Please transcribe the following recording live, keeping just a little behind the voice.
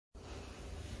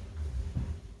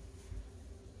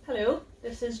Hello,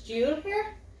 this is Jewel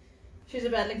here. She's a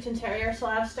Bedlington Terrier, so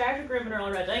I've started grooming her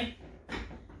already.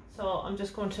 So I'm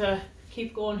just going to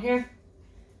keep going here.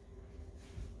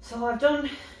 So I've done,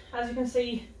 as you can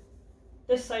see,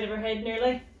 this side of her head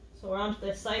nearly. So we're on to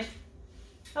this side.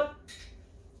 Up.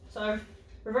 So I've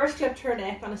reverse clipped her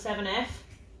neck on a 7F.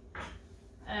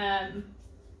 And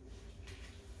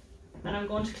I'm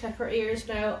going to clip her ears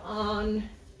now on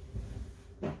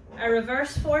a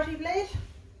reverse 40 blade.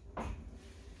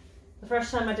 The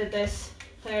first time I did this,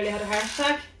 I nearly had a heart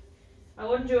attack. I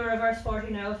wouldn't do a reverse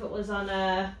 40 now if it was on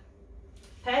a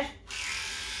pet,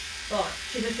 but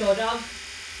she's a show dog,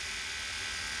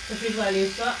 so she's well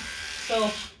used to it.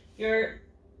 So you're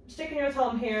sticking your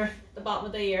thumb here at the bottom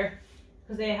of the ear,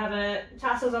 because they have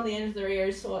tassels on the ends of their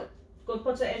ears, so it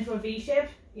puts it into a V shape.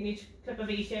 You need to clip a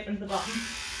V shape into the bottom,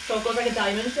 so it goes like a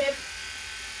diamond shape.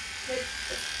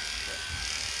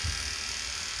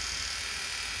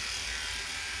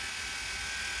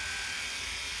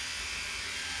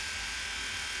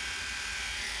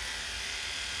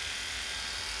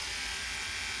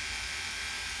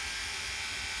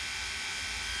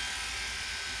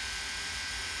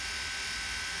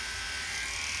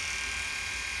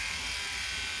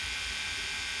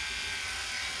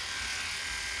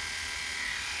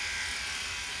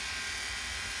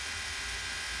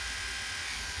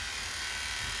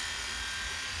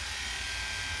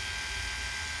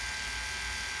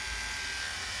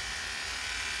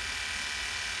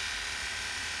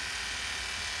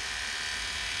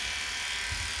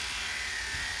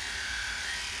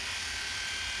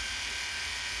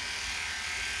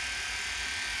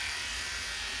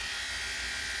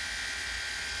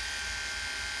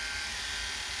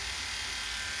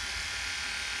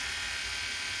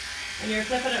 And you're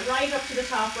clipping it right up to the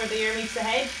top where the ear meets the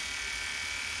head.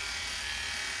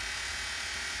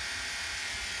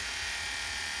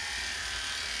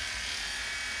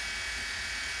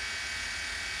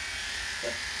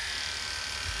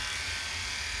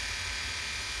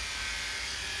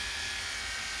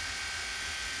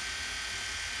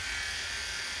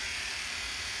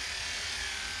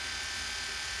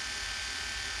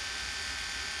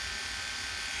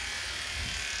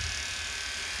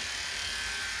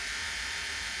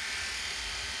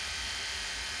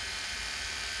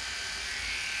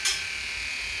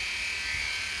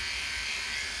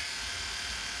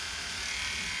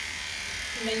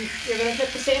 And then you're going to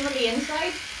clip the same on the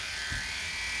inside.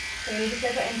 So you need to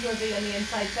clip it into a V on the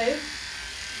inside too.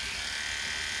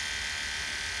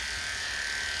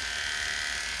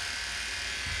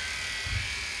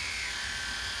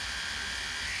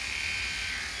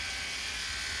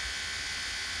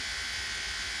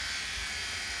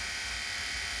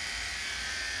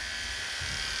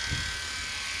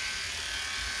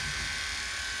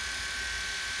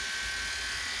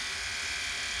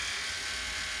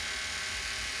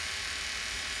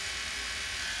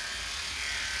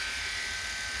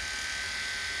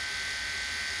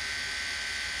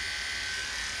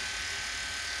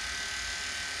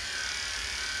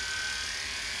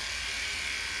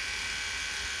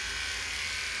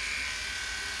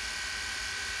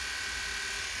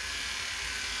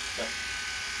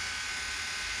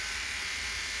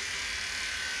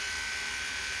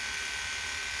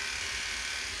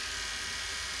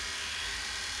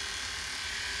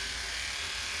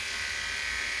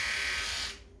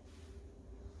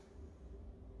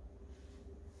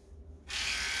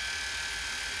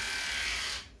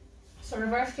 So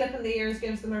reverse clipping the ears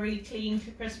gives them a really clean,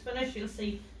 crisp finish. You'll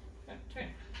see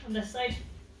on this side.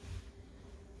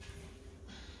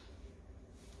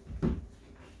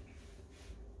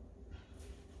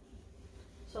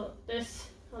 So this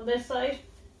on this side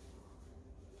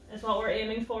is what we're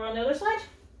aiming for on the other side.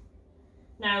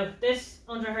 Now this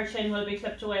under her chin will be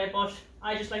clipped away, but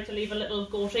I just like to leave a little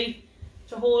goatee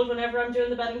to hold whenever I'm doing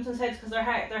the Bedlington's heads, because their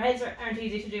heads aren't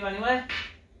easy to do anyway.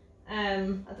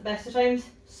 At the best of times,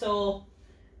 so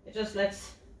it just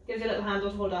gives you a little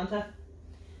handle to hold on to.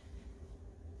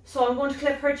 So I'm going to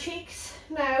clip her cheeks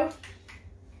now.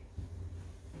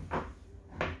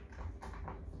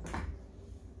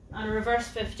 On a reverse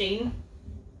 15.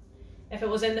 If it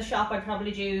was in the shop, I'd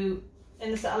probably do,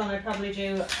 in the salon, I'd probably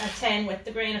do a 10 with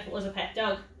the grain if it was a pet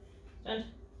dog. And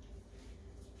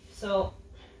so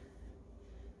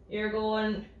you're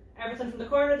going everything from the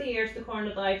corner of the ear to the corner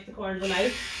of the eye to the corner of the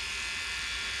mouth.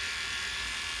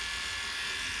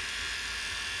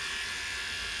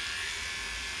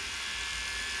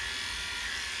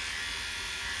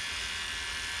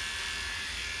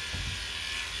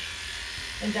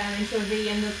 And down into a V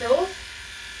in the throat.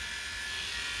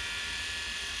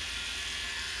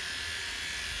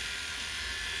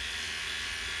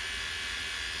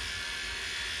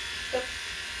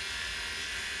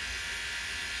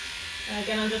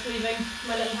 Again, I'm just leaving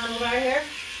my little handlebar here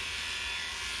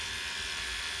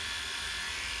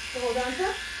to hold on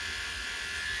to.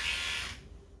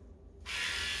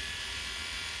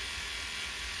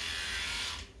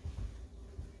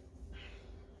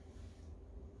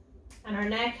 And her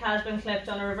neck has been clipped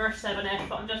on a reverse 7F,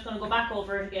 but I'm just going to go back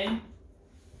over it again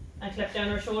and clip down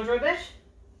her shoulder a bit.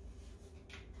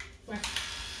 Where?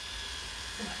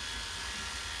 Come on.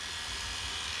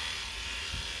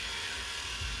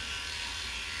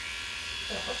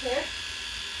 So up here.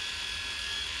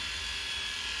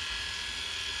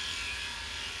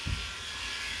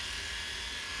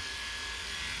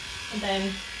 And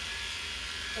then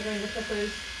I bring the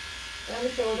clippers down the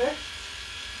shoulder.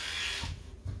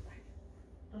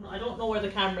 I don't know where the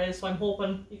camera is, so I'm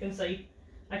hoping you can see.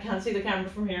 I can't see the camera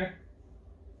from here.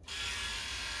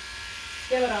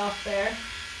 Skim it off there.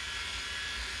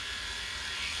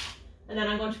 And then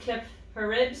I'm going to clip her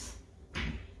ribs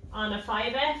on a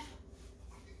 5F.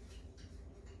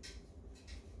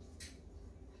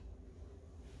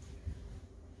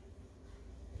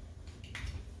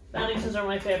 Bedlingtons are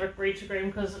my favourite breed to groom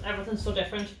because everything's so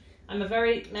different. I'm a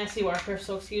very messy worker,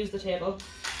 so excuse the table.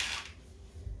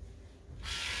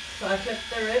 So I clipped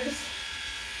the ribs.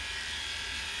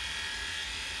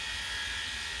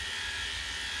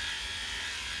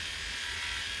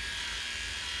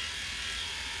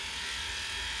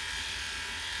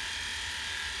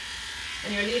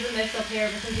 And you're leaving this up here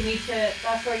because you need to,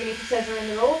 that's where you need to scissor in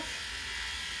the ropes.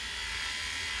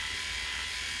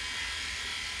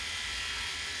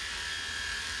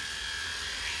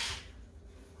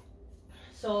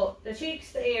 So the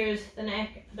cheeks, the ears, the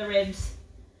neck, the ribs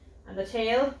and the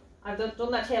tail, I've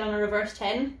done that tail on a reverse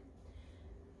 10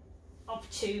 up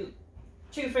to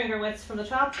 2 finger widths from the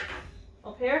top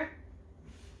up here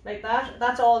like that.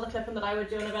 That's all the clipping that I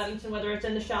would do in a Bedlington, whether it's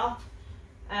in the shop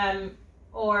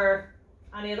or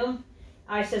any of them.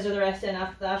 I scissor the rest in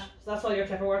after that, so that's all your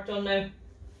clipper work done now,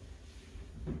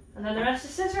 and then the rest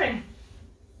is scissoring.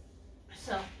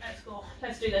 So let's go,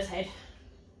 let's do this head.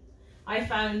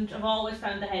 I've always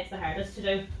found the heads the hardest to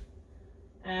do.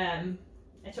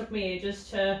 It took me ages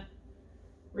to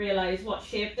realise what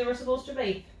shape they were supposed to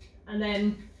be, and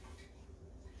then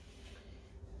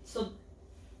so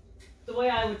the way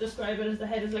I would describe it is the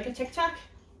head is like a tic-tac.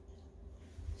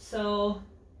 So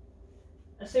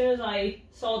as soon as I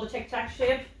saw the tic-tac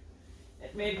shape,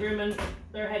 it made grooming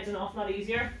their heads an awful lot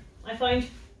easier, I find.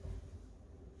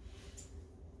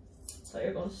 So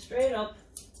you're going straight up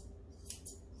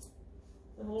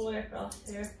the whole way across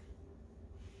here.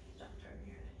 Stop turning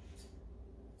here.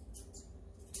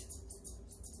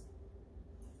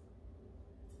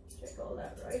 Stick all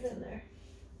that right in there.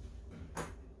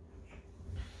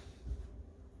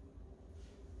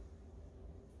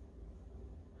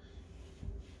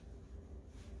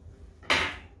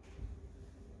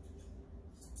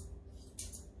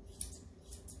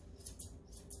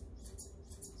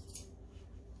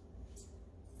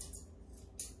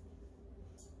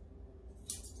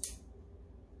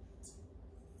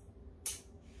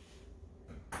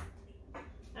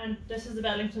 And this is the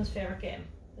Bedlingtons' favourite game,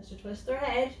 is to twist their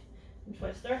head, and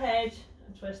twist their head,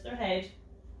 and twist their head,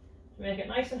 to make it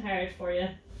nice and hard for you.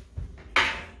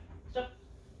 Stop.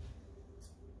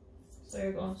 So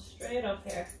you're going straight up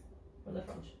here from the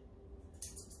front.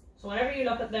 So whenever you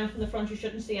look at them from the front, you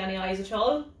shouldn't see any eyes at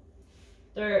all.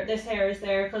 This hair is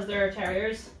there because they're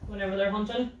terriers. Whenever they're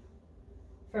hunting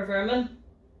for vermin,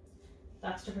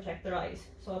 that's to protect their eyes.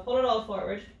 So I pull it all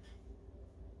forward.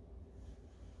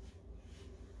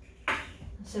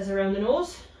 Scissors around the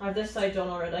nose. I have this side done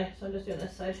already, so I'm just doing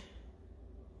this side.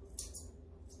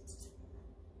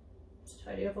 Just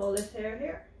tidy up all this hair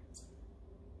here.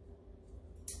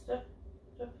 Stop,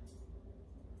 stop.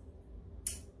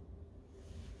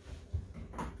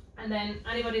 And then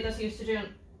anybody that's used to doing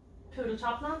poodle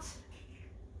top knots,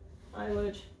 I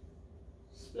would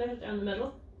split it down the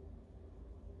middle.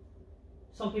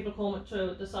 Some people comb it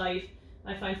to the side.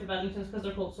 I find for Bedlingtons, because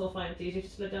they're coat so fine, it's easy to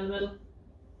split down the middle.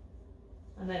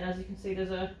 And then as you can see, there's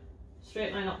a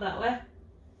straight line up that way.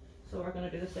 So we're going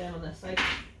to do the same on this side.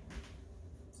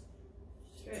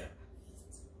 Straight up.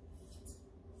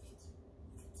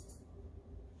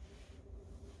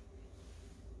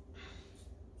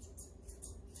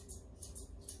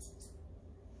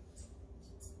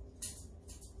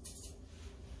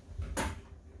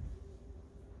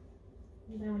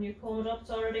 And then when you comb it up,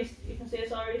 it's already, you can see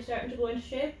it's already starting to go into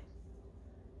shape.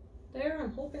 There,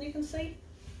 I'm hoping you can see.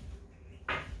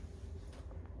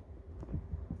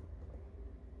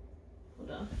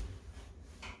 Hold on.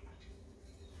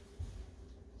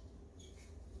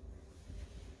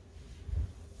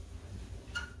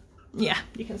 Yeah,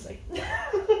 you can see.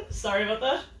 Sorry about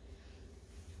that.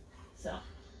 So,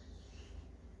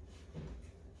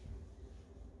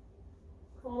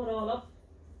 comb it all up.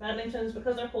 Bedlingtons,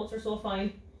 because their coats are so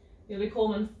fine, you'll be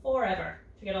combing forever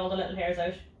to get all the little hairs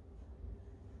out.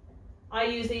 I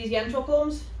use these Yentro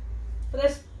combs for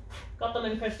this. Got them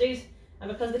in Christie's,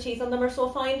 and because the teeth on them are so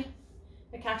fine,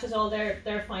 it catches all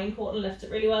their fine coat and lifts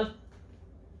it really well.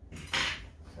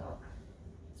 So,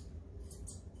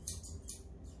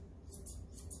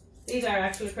 these are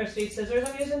actually Christie's scissors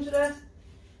I'm using today.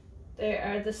 They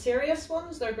are the serious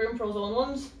ones, they're Groom Pro's own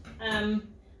ones.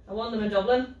 I won them in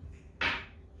Dublin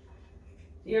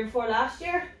the year before last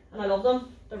year, and I love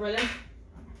them, they're brilliant.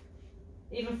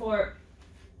 Even for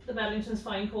the Bedlington's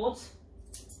fine coats,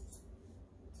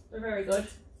 they're very good.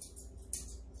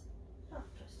 So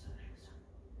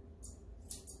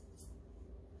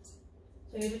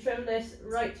you need to trim this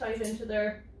right tight into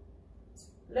their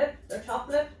lip, their top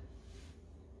lip.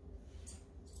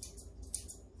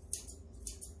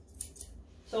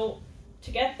 So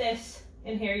to get this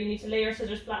in here, you need to lay your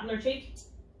scissors flat on their cheek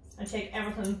and take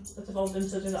everything that's above them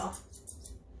scissors off.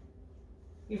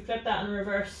 You've clipped that in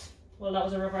reverse, well that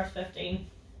was a reverse 15.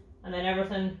 And then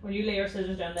everything, when you lay your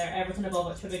scissors down there, everything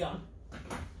above it should be gone.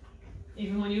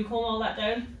 Even when you comb all that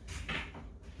down,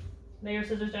 lay your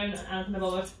scissors down and anything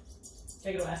above it,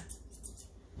 take it away.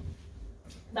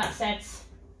 That sets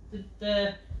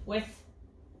the width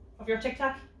of your tic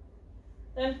tac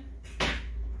then.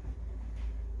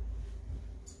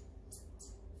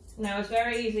 Now it's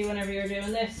very easy whenever you're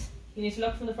doing this. You need to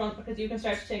look from the front because you can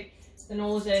start to take the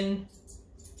nose in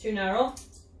too narrow.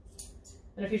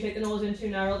 And if you take the nose in too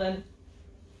narrow, then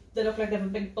they look like they have a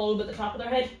big bulb at the top of their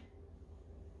head.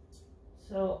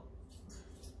 So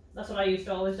that's what I used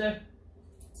to always do.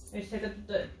 I used to take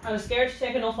I was scared to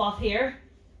take enough off here,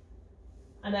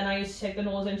 and then I used to take the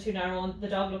nose in too narrow, and the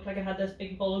dog looked like it had this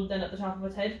big bulb then at the top of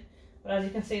its head. But as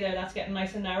you can see there, that's getting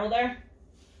nice and narrow there,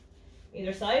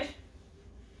 either side.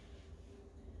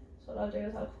 So what I'll do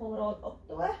is I'll comb it all up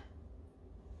the way,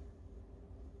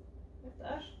 like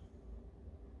that.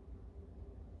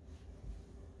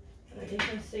 And then you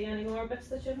can see any more bits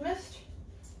that you've missed.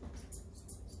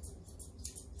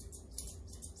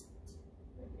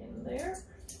 In there.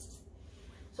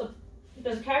 So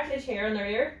there's a cartilage here in their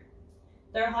ear.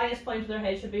 Their highest point of their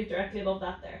head should be directly above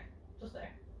that there. Just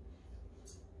there.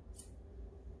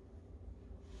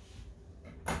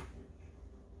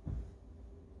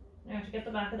 Now to get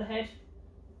the back of the head,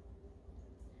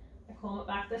 I comb it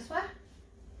back this way.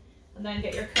 And then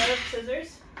get your curved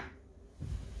scissors.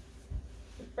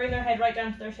 Bring their head right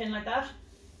down to their chin like that.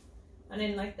 And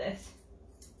in like this.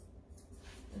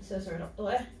 And scissor it up the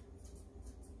way.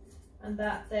 And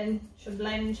that then should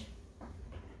blend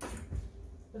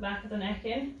the back of the neck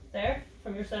in there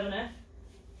from your 7F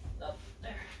up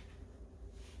there.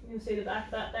 You can see the back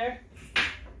of that there,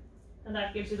 and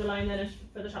that gives you the line in it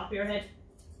for the top of your head.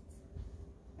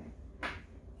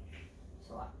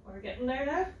 So we're getting there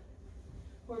now.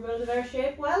 We're building our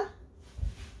shape well.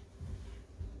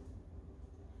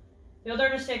 The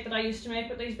other mistake that I used to make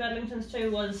with these Bedlingtons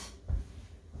too was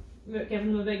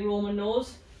giving them a big Roman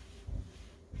nose.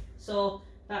 So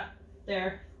that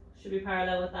there should be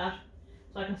parallel with that.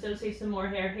 So I can still see some more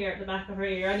hair here at the back of her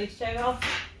ear I need to take off.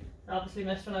 I obviously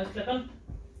missed when I was clipping.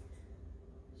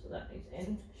 So that needs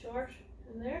in short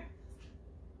in there.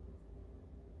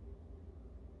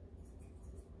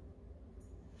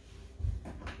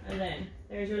 And then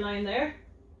there's your line there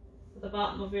at the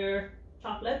bottom of your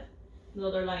top lip. The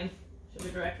other line should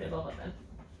be directly above it then.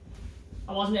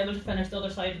 I wasn't able to finish the other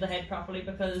side of the head properly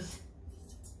because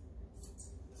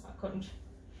I couldn't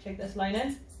take this line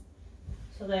in.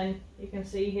 So then you can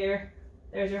see here,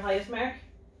 there's your highest mark.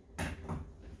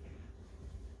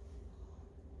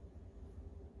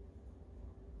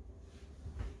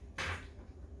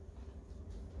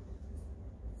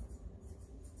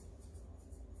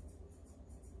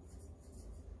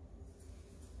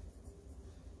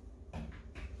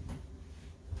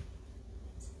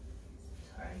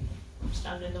 Sorry, I'm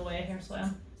standing in the way here, so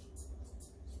I'm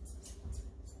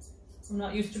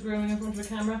not used to grooming in front of a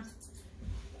camera.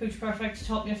 Pooch Perfect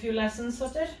taught me a few lessons, so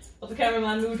it did. But the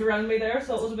cameraman moved around me there,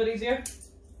 so it was a bit easier.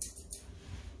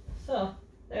 So,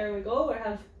 there we go. We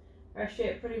have our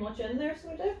shape pretty much in there, so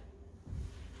we do.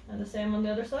 And the same on the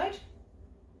other side.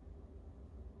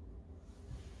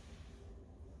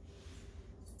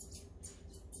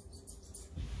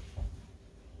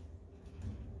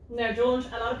 Now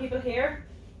don't, a lot of people here,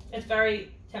 it's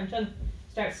very tempting,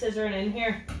 start scissoring in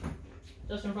here,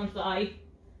 just in front of the eye,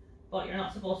 but you're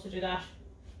not supposed to do that.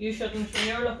 You shouldn't, when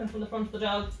you're looking from the front of the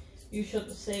dog, you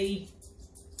shouldn't see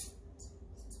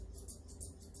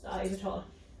the eyes at all.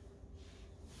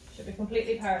 Should be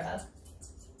completely parallel.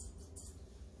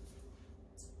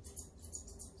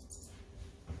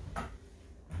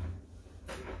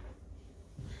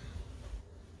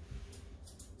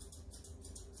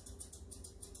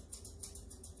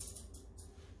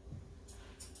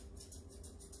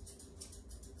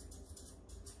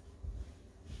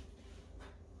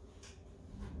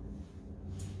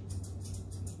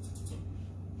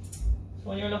 So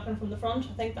when you're looking from the front,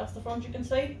 I think that's the front you can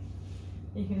see.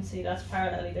 You can see that's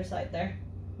parallel either side there.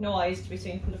 No eyes to be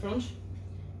seen from the front.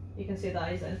 You can see the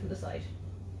eyes in from the side.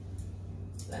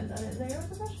 Blend that in there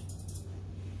a bit.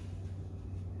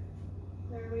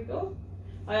 There we go.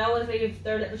 I always leave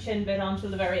their little shin bit on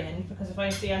till the very end, because if I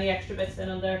see any extra bits in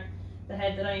on the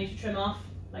head that I need to trim off,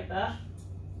 like that,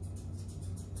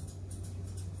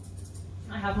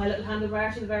 I have my little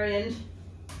handlebar to the very end.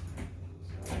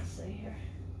 So let's see here.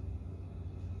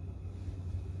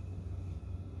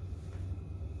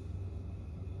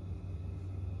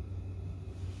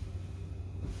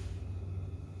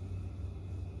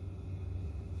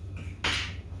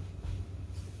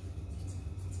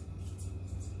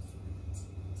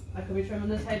 I could be trimming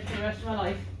this head for the rest of my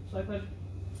life, so I could.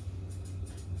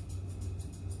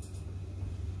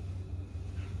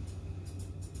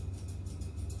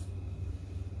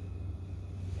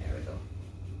 There we go.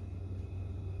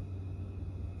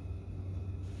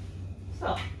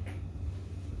 So,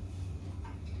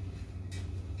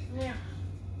 yeah.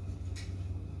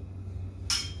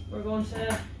 We're going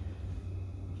to,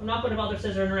 I'm not going to bother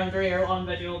scissoring around her ear on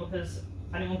video because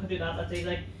anyone could do that, that's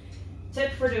easy.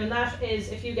 Tip for doing that is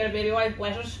if you get a baby wipe,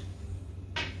 wet it,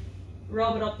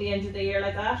 rub it up the end of the ear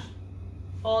like that.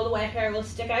 All the wet hair will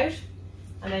stick out,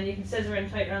 and then you can scissor in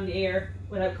tight around the ear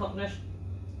without cutting it.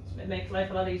 It makes life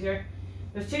a lot easier.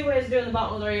 There's two ways of doing the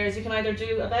bottom of their ears. You can either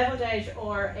do a beveled edge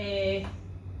or make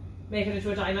it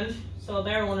into a diamond. So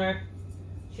their owner,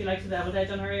 she likes a beveled edge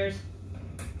on her ears,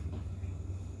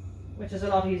 which is a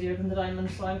lot easier than the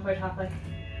diamond, so I'm quite happy.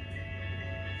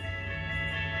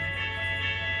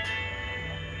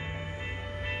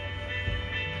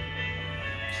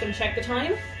 Gonna check the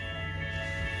time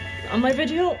on my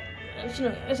video. Is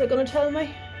it gonna tell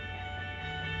me?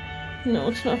 No,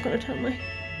 it's not gonna tell me.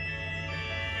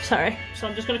 Sorry. So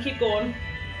I'm just gonna keep going.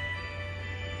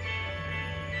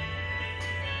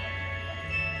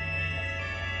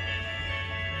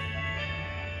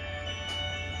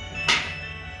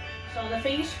 So on the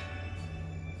feet,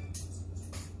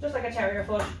 just like a terrier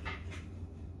foot,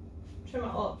 trim it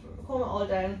up, comb it all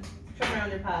down, trim around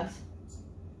your pads.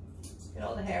 Get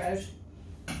all the hair out.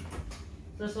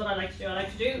 So this is what I like to do. I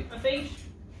like to do my feet.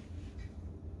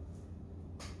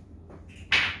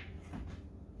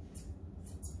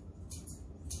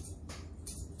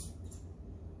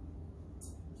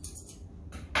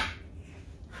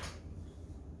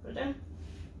 Put it down.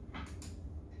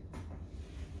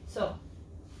 So,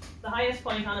 the highest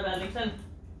point on a bedlington,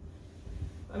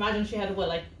 imagine she had a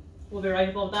willy, will be right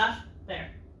above that,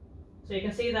 there. So you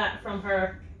can see that from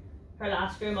her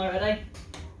last groom already.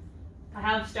 I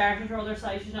have started her other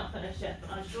side, she's not finished yet,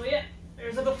 but I'll show you.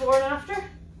 There's a before and after.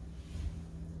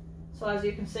 So as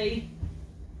you can see,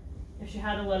 if she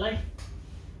had a willy,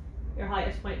 your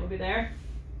highest point will be there.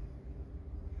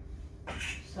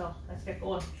 So let's get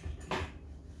going.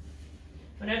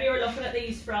 Whenever you're looking at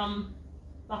these from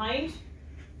behind,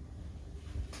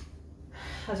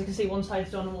 as you can see, one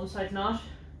side's done and one side's not.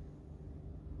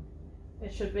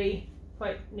 It should be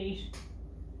quite neat.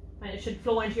 And it should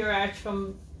flow into your arch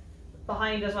from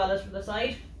behind as well as from the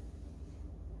side.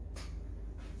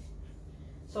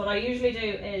 So what I usually do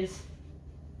is,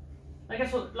 like a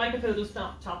poodle's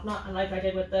top knot, and like I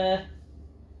did with the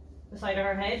side of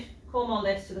her head, comb all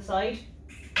this to the side,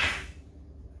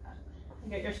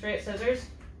 and get your straight scissors,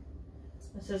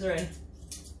 and scissor in.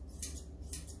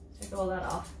 Take all that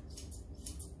off.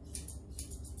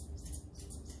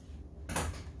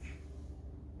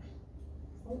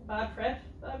 Oh, bad prep.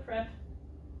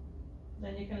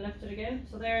 Then you can lift it again.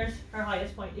 So there's her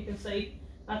highest point. You can see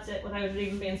that's it without it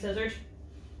even being scissored.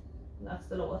 And that's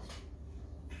the lowest.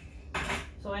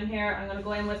 So in here, I'm going to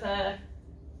go in with a,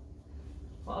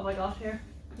 what have I got here?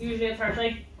 Usually a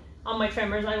 30. On my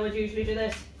trimmers, I would usually do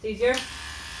this. It's easier.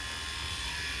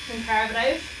 You can carve it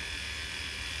out.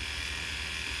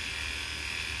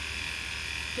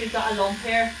 She's got a lump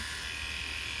here.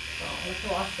 So let's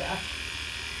wash that.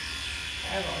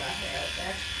 Carve all that hair out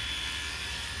there.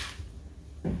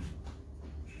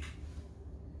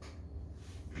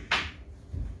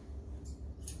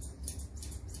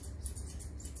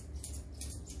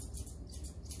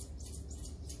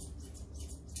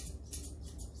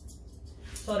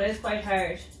 So it is quite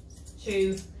hard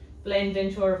to blend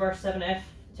into a reverse 7/8.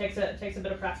 It takes a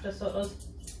bit of practice, so it does.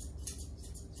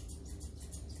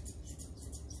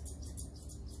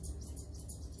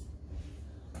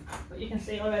 But you can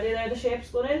see already there the shape's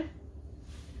going in.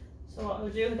 So what I'll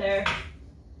do there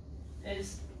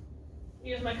is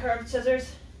use my curved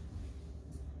scissors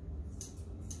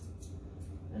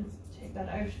and take that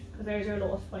out, because there's your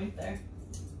lowest point there.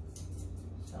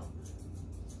 So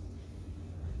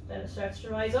then it starts to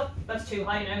rise up. That's too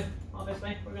high now,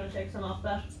 obviously. We're going to take some off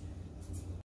that.